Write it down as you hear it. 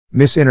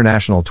Miss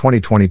International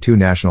 2022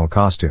 National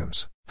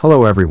Costumes.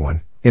 Hello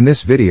everyone, in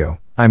this video,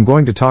 I'm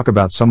going to talk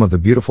about some of the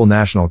beautiful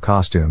national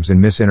costumes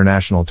in Miss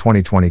International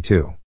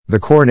 2022. The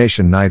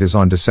coronation night is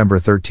on December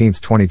 13,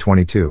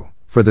 2022,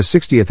 for the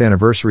 60th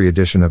anniversary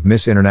edition of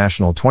Miss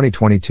International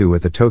 2022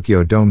 at the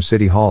Tokyo Dome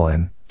City Hall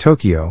in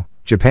Tokyo,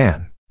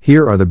 Japan.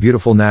 Here are the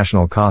beautiful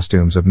national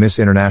costumes of Miss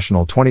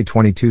International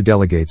 2022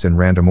 delegates in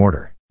random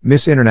order.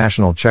 Miss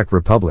International Czech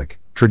Republic,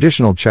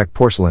 traditional Czech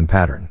porcelain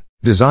pattern.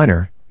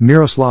 Designer,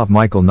 Miroslav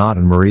Michael Knott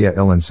and Maria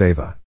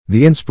Ilinseva.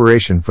 The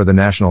inspiration for the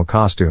national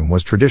costume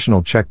was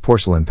traditional Czech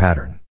porcelain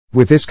pattern.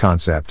 With this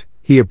concept,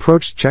 he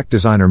approached Czech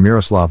designer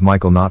Miroslav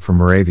Michael Knott from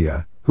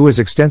Moravia, who has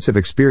extensive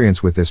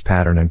experience with this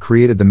pattern and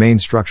created the main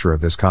structure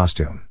of this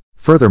costume.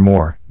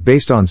 Furthermore,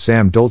 based on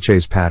Sam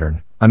Dolce's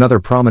pattern, another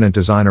prominent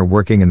designer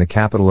working in the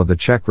capital of the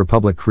Czech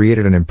Republic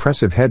created an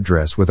impressive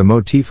headdress with a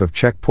motif of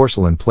Czech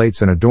porcelain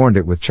plates and adorned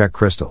it with Czech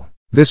crystal.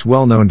 This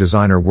well-known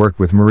designer worked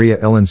with Maria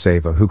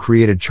Ilinseva, who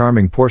created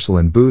charming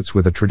porcelain boots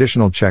with a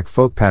traditional Czech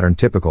folk pattern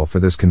typical for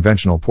this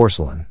conventional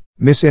porcelain.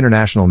 Miss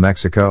International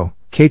Mexico,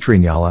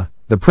 CATRINALÁ,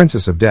 the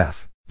Princess of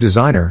Death.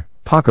 Designer,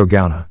 Paco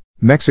Gauna.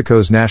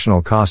 Mexico's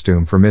national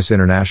costume for Miss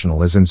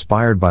International is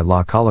inspired by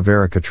La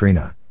Calavera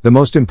Catrina, the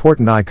most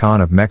important icon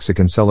of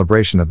Mexican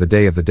celebration of the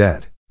Day of the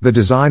Dead. The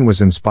design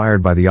was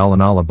inspired by the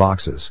Alanala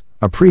boxes,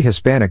 a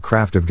pre-Hispanic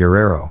craft of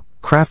Guerrero,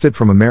 crafted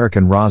from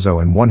American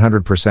roseau and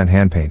 100%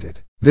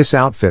 hand-painted. This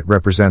outfit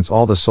represents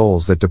all the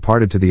souls that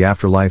departed to the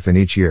afterlife in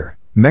each year.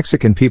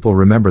 Mexican people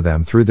remember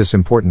them through this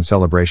important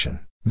celebration.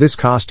 This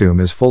costume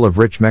is full of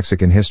rich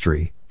Mexican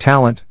history,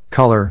 talent,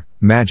 color,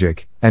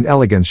 magic, and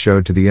elegance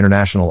showed to the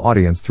international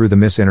audience through the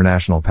Miss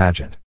International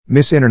pageant.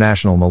 Miss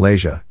International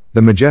Malaysia,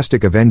 the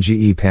majestic of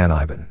NGEPAN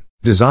IBAN.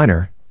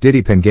 Designer,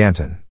 Didi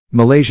Pengantin.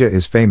 Malaysia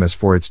is famous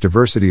for its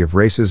diversity of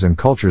races and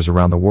cultures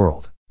around the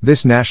world.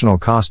 This national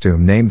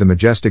costume, named the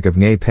Majestic of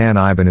NGEPAN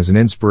IBAN, is an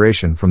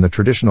inspiration from the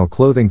traditional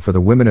clothing for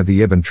the women of the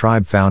Iban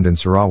tribe found in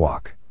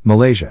Sarawak,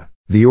 Malaysia.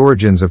 The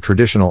origins of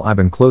traditional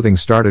Iban clothing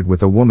started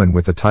with a woman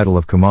with the title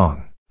of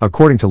Kumang.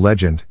 According to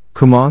legend,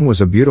 Kumang was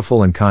a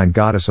beautiful and kind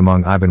goddess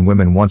among Iban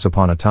women once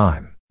upon a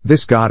time.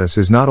 This goddess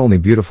is not only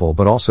beautiful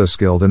but also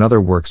skilled in other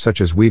works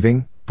such as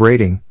weaving,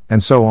 braiding,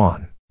 and so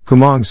on.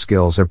 Kumang's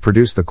skills have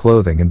produced the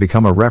clothing and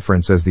become a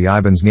reference as the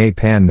Iban's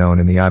NGEPAN known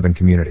in the Iban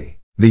community.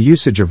 The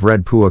usage of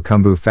red pua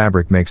kumbu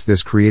fabric makes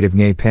this creative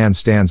NGEPAN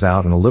stands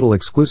out, and a little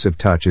exclusive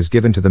touch is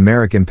given to the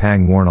merak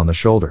impang worn on the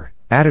shoulder,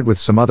 added with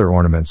some other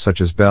ornaments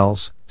such as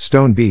bells,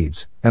 stone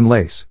beads, and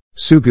lace.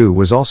 Sugu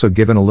was also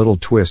given a little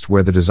twist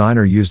where the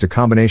designer used a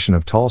combination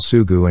of tall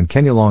sugu and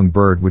Kenyalong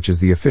bird, which is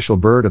the official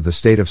bird of the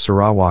state of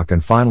Sarawak,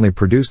 and finally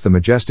produced the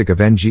majestic of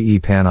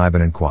NGEPAN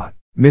IBAN and Quat.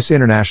 Miss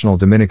International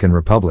Dominican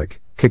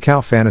Republic,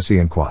 KAKAO Fantasy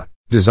and Quat.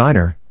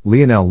 Designer,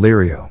 Leonel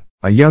Lirio.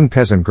 A young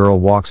peasant girl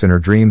walks in her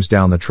dreams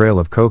down the trail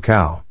of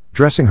KAKAO,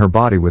 dressing her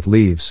body with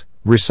leaves,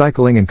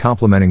 recycling and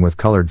complementing with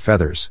colored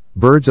feathers,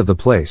 birds of the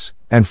place,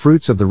 and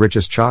fruits of the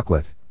richest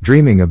chocolate,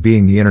 dreaming of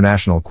being the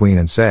international queen,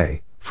 and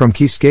say, "From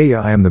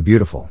Quisqueya I am the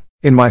beautiful.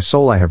 In my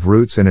soul I have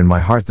roots, and in my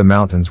heart the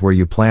mountains where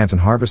you plant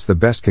and harvest the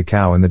best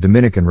cacao in the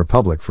Dominican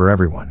Republic for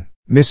everyone."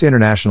 Miss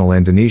International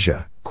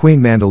Indonesia,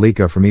 Queen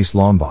Mandalika from East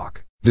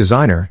Lombok.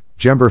 Designer,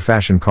 Jember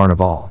Fashion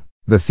Carnival.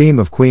 The theme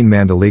of Queen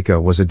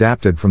Mandalika was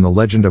adapted from the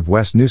legend of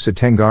West Nusa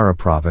Tenggara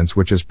province,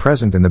 which is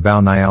present in the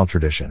Bao Nial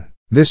tradition.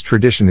 This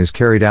tradition is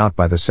carried out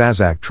by the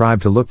Sasak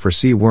tribe to look for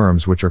sea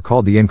worms, which are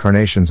called the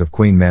incarnations of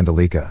Queen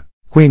Mandalika.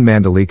 Queen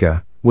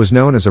Mandalika was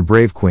known as a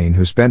brave queen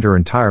who spent her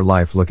entire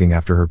life looking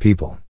after her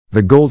people.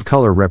 The gold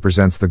color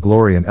represents the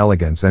glory and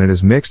elegance, and it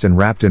is mixed and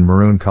wrapped in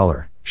maroon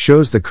color,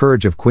 shows the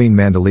courage of Queen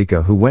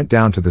Mandalika, who went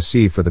down to the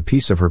sea for the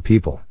peace of her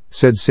people,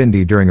 said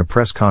Cindy during a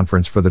press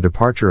conference for the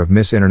departure of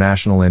Miss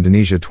International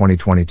Indonesia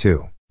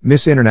 2022.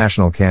 Miss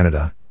International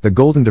Canada, the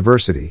Golden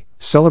Diversity,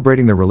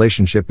 celebrating the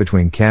relationship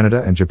between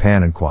Canada and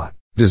Japan and Quat.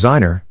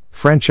 Designer,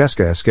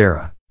 Francesca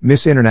Esquera.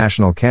 Miss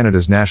International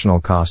Canada's national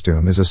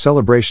costume is a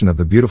celebration of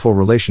the beautiful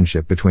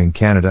relationship between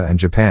Canada and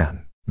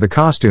Japan. The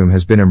costume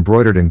has been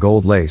embroidered in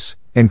gold lace,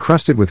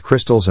 encrusted with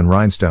crystals and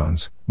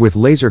rhinestones, with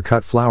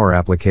laser-cut flower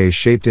appliques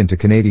shaped into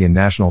Canadian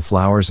national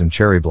flowers and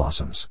cherry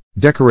blossoms,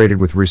 decorated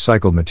with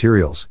recycled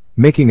materials,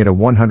 making it a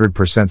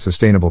 100%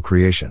 sustainable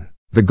creation.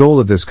 The goal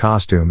of this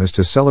costume is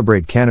to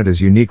celebrate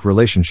Canada's unique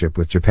relationship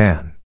with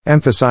Japan,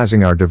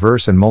 emphasizing our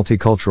diverse and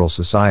multicultural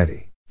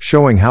society,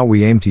 showing how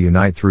we aim to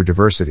unite through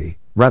diversity,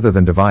 rather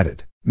than divide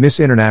it. Miss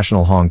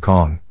International Hong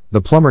Kong,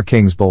 the Plumber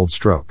King's bold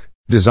stroke.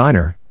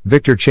 Designer,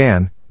 Victor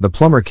Chan, the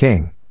Plumber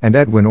King, and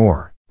Edwin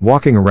Orr.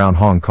 Walking around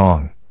Hong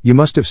Kong, you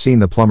must have seen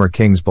the Plumber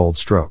King's bold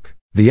stroke.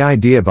 The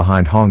idea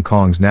behind Hong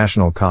Kong's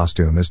national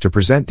costume is to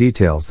present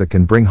details that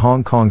can bring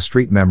Hong Kong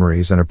street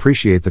memories and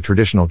appreciate the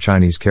traditional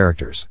Chinese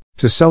characters.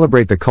 To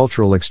celebrate the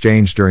cultural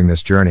exchange during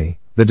this journey,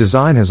 the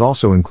design has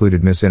also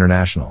included Miss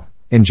International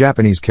in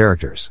Japanese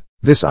characters.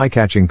 This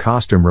eye-catching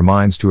costume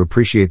reminds to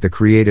appreciate the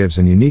creatives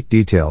and unique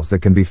details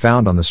that can be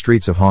found on the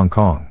streets of Hong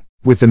Kong.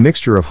 With the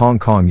mixture of Hong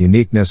Kong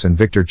uniqueness and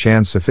Victor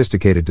Chan's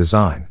sophisticated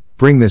design,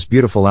 bring this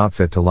beautiful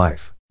outfit to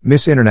life.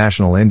 Miss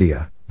International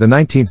India, The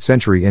 19th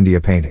century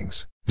India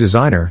paintings.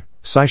 Designer,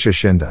 Saisha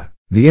Shinde.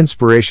 The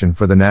inspiration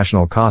for the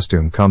national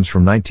costume comes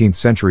from 19th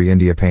century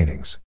India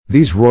paintings.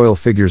 These royal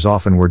figures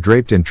often were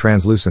draped in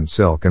translucent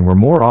silk and were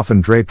more often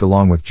draped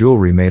along with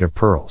jewelry made of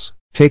pearls.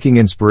 Taking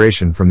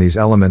inspiration from these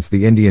elements,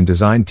 the Indian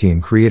design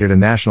team created a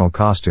national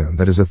costume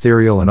that is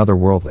ethereal and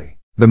otherworldly.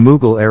 The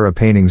Mughal-era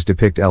paintings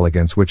depict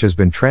elegance, which has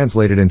been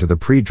translated into the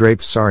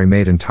pre-draped sari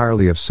made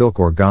entirely of silk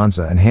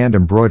organza and hand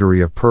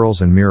embroidery of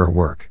pearls and mirror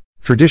work.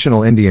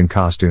 Traditional Indian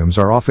costumes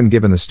are often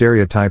given the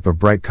stereotype of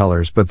bright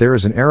colors, but there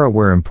is an era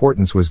where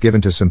importance was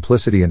given to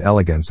simplicity and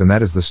elegance, and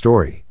that is the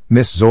story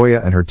Miss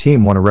Zoya and her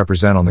team want to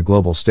represent on the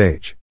global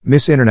stage.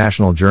 Miss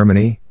International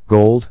Germany,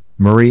 Gold,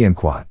 Marie and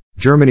Quat.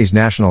 Germany's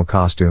national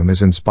costume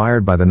is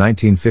inspired by the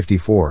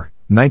 1954,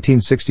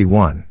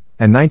 1961,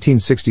 and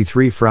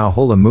 1963 Frau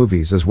Holle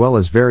movies, as well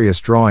as various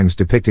drawings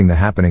depicting the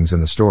happenings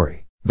in the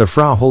story. The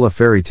Frau Holle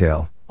fairy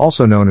tale,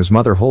 also known as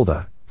Mother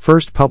Hulda,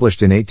 first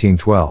published in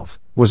 1812,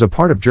 was a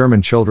part of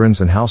German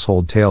children's and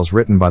household tales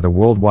written by the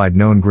worldwide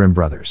known Grimm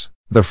brothers.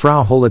 The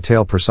Frau Holle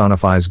tale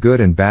personifies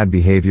good and bad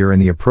behavior and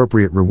the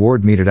appropriate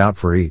reward meted out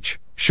for each,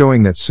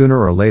 showing that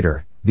sooner or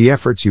later, the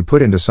efforts you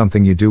put into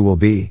something you do will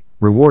be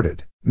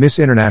rewarded. Miss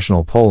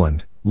International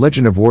Poland,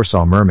 Legend of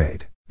Warsaw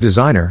Mermaid.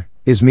 Designer,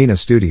 Izmina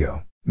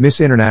Studio. Miss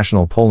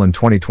International Poland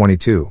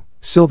 2022,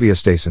 Sylwia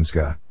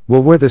Stasinska,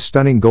 will wear this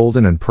stunning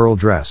golden and pearl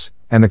dress,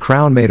 and the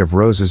crown made of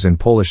roses in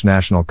Polish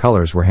national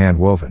colors were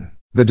hand-woven.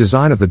 The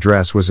design of the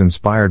dress was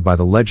inspired by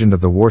the legend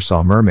of the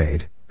Warsaw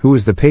Mermaid, who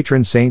is the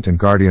patron saint and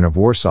guardian of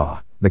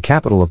Warsaw, the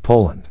capital of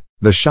Poland.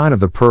 The shine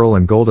of the pearl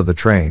and gold of the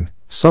train,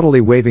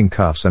 subtly waving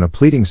cuffs and a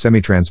pleating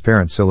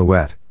semi-transparent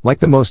silhouette, like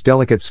the most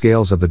delicate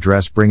scales of the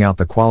dress, bring out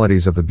the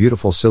qualities of the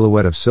beautiful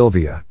silhouette of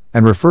Sylvia,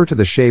 and refer to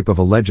the shape of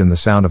a legend, the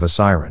sound of a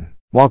siren.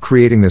 While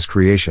creating this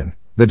creation,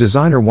 the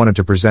designer wanted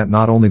to present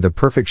not only the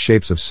perfect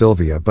shapes of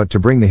Sylvia but to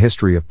bring the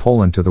history of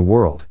Poland to the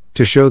world,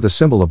 to show the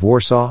symbol of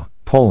Warsaw,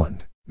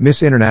 Poland.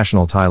 Miss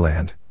International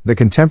Thailand, the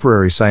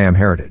contemporary Siam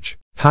heritage.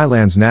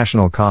 Thailand's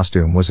national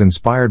costume was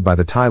inspired by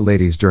the Thai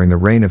ladies during the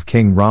reign of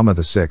King Rama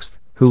VI,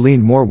 who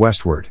leaned more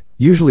westward.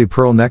 Usually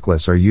pearl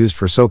necklaces are used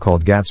for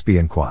so-called Gatsby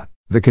and Quat.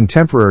 The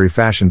contemporary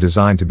fashion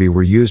designed to be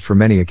were used for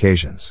many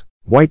occasions.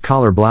 White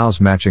collar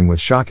blouse matching with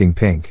shocking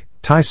pink,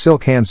 Thai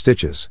silk hand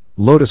stitches,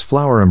 lotus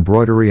flower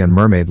embroidery and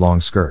mermaid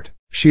long skirt.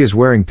 She is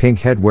wearing pink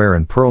headwear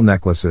and pearl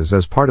necklaces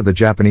as part of the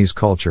Japanese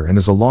culture and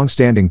is a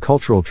long-standing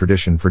cultural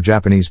tradition for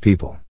Japanese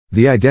people.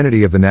 The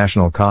identity of the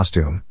national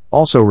costume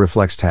also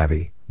reflects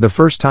Tavi, the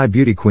first Thai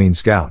beauty queen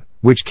scout,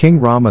 which King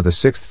Rama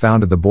VI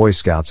founded the Boy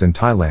Scouts in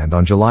Thailand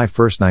on July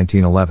 1,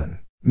 1911.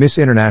 Miss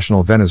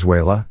International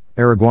Venezuela,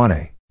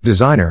 Araguaney.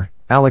 Designer,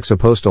 Alex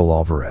Apostol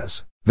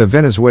Alvarez. The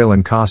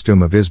Venezuelan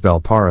costume of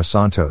Isabel Parra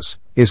Santos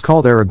is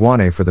called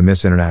Araguaney for the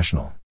Miss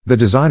International. The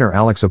designer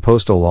Alex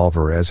Apostol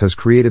Alvarez has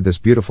created this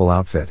beautiful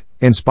outfit,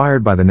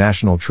 inspired by the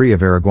national tree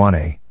of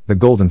Araguaney, the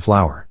golden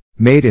flower,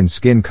 made in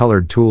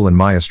skin-colored tulle and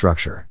Maya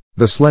structure.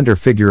 The slender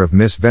figure of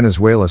Miss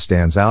Venezuela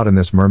stands out in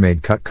this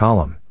mermaid cut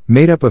column,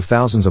 made up of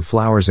thousands of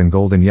flowers in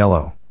gold and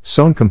yellow,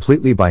 sewn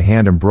completely by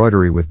hand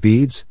embroidery with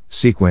beads,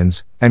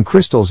 sequins, and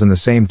crystals in the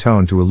same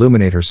tone to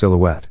illuminate her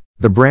silhouette.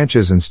 The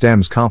branches and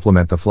stems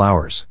complement the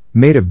flowers,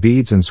 made of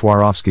beads and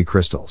Swarovski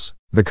crystals.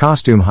 The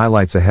costume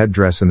highlights a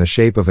headdress in the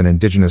shape of an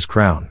indigenous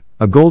crown,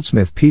 a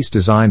goldsmith piece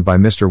designed by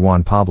Mr.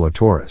 Juan Pablo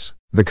Torres.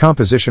 The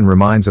composition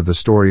reminds of the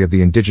story of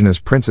the indigenous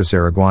Princess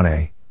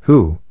Araguaney,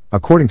 who,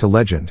 according to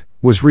legend,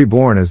 was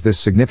reborn as this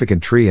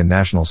significant tree and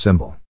national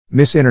symbol.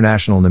 Miss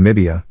International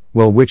Namibia,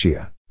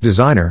 Welwitschia.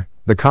 Designer,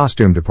 the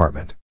Costume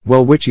Department.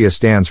 Welwitschia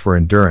stands for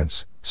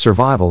endurance,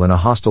 survival in a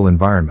hostile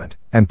environment,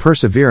 and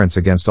perseverance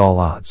against all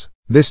odds.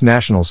 This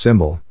national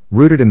symbol,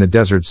 rooted in the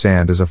desert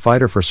sand, is a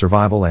fighter for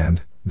survival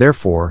and,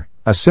 therefore,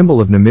 a symbol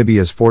of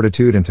Namibia's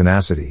fortitude and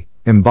tenacity,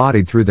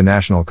 embodied through the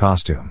national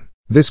costume.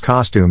 This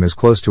costume is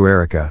close to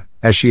Erica,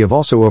 as she have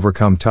also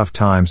overcome tough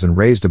times and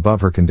raised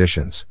above her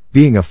conditions,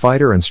 being a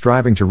fighter and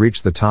striving to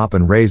reach the top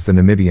and raise the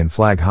Namibian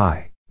flag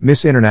high.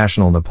 Miss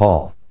International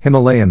Nepal,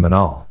 Himalayan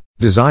Monal.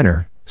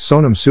 Designer,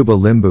 Sonam Suba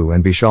Limbu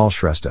and Bishal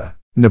Shrestha.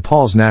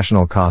 Nepal's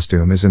national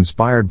costume is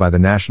inspired by the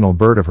national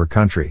bird of her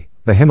country,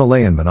 the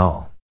Himalayan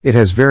Monal. It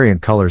has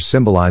variant colors,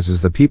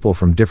 symbolizes the people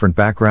from different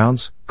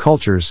backgrounds,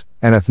 cultures,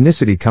 and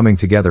ethnicity coming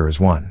together as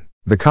one.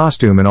 The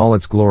costume in all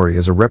its glory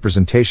is a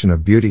representation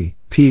of beauty,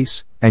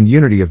 peace, and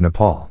unity of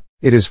Nepal.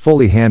 It is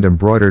fully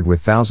hand-embroidered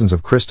with thousands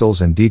of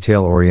crystals and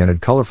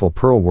detail-oriented colorful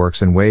pearl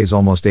works and weighs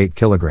almost 8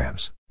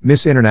 kilograms.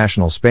 Miss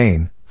International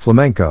Spain,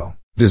 Flamenco.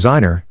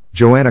 Designer,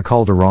 Joana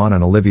Calderon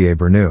and Olivier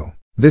Bernoux.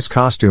 This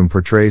costume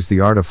portrays the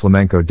art of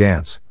flamenco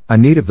dance, a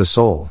need of the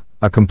soul,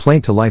 a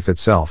complaint to life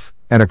itself,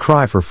 and a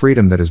cry for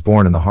freedom that is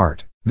born in the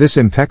heart. This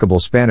impeccable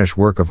Spanish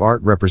work of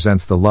art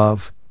represents the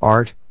love,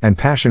 art, and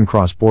passion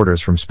cross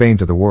borders from Spain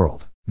to the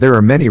world. There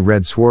are many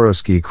red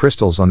Swarovski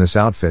crystals on this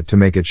outfit to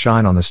make it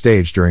shine on the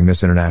stage during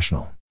Miss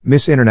International.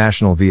 Miss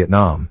International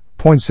Vietnam,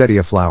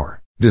 Poinsettia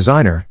flower.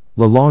 Designer,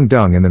 Le Long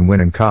Dung and then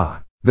Nguyen and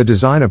Ka. The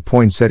design of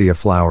poinsettia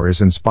flower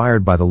is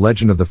inspired by the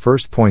legend of the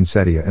first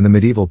poinsettia in the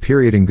medieval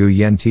period in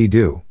Nguyen Thi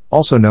Du,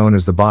 also known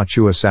as the Ba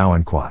Chua Sao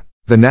and Quat.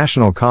 The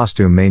national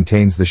costume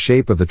maintains the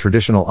shape of the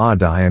traditional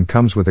Adai and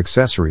comes with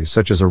accessories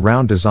such as a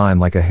round design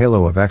like a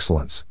halo of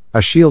excellence,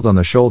 a shield on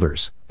the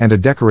shoulders, and a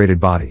decorated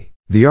body.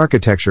 The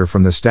architecture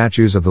from the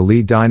statues of the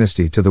Li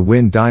dynasty to the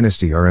Win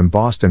dynasty are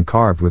embossed and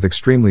carved with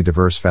extremely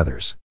diverse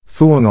feathers.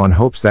 Phuong On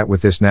hopes that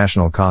with this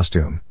national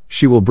costume,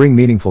 she will bring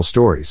meaningful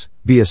stories,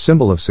 be a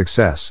symbol of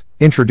success,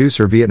 introduce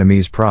her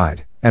Vietnamese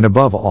pride, and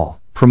above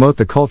all, promote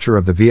the culture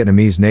of the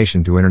Vietnamese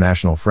nation to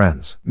international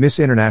friends. Miss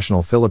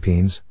International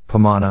Philippines,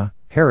 PAMANA,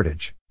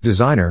 Heritage.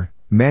 Designer,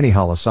 Manny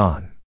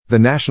Halasan. The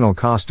national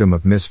costume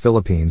of Miss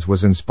Philippines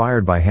was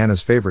inspired by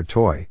Hannah's favorite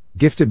toy,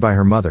 gifted by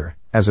her mother,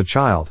 as a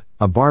child,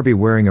 a Barbie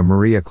wearing a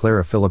Maria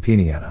Clara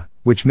Filipiniana,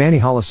 which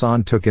Manny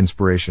Halasan took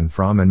inspiration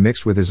from and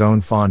mixed with his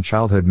own fond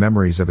childhood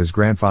memories of his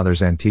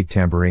grandfather's antique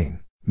tambourine.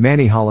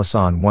 Manny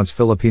Halasan wants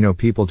Filipino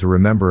people to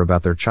remember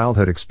about their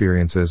childhood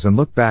experiences and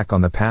look back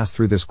on the past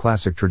through this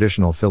classic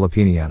traditional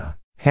Filipiniana.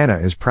 Hannah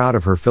is proud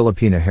of her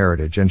Filipina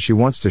heritage and she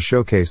wants to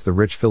showcase the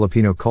rich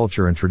Filipino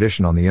culture and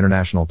tradition on the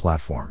international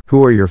platform.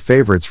 Who are your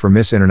favorites for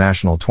Miss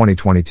International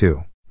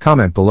 2022?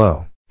 Comment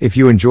below. If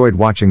you enjoyed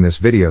watching this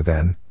video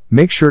then,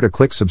 make sure to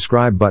click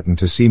subscribe button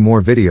to see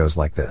more videos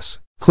like this.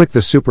 Click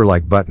the super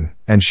like button,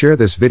 and share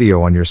this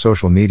video on your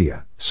social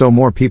media, so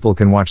more people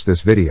can watch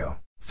this video.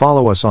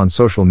 Follow us on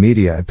social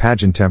media at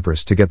Pageant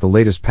Empress to get the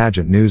latest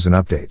pageant news and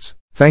updates.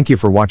 Thank you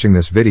for watching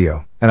this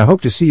video, and I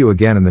hope to see you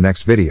again in the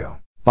next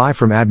video. Bye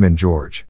from Admin George.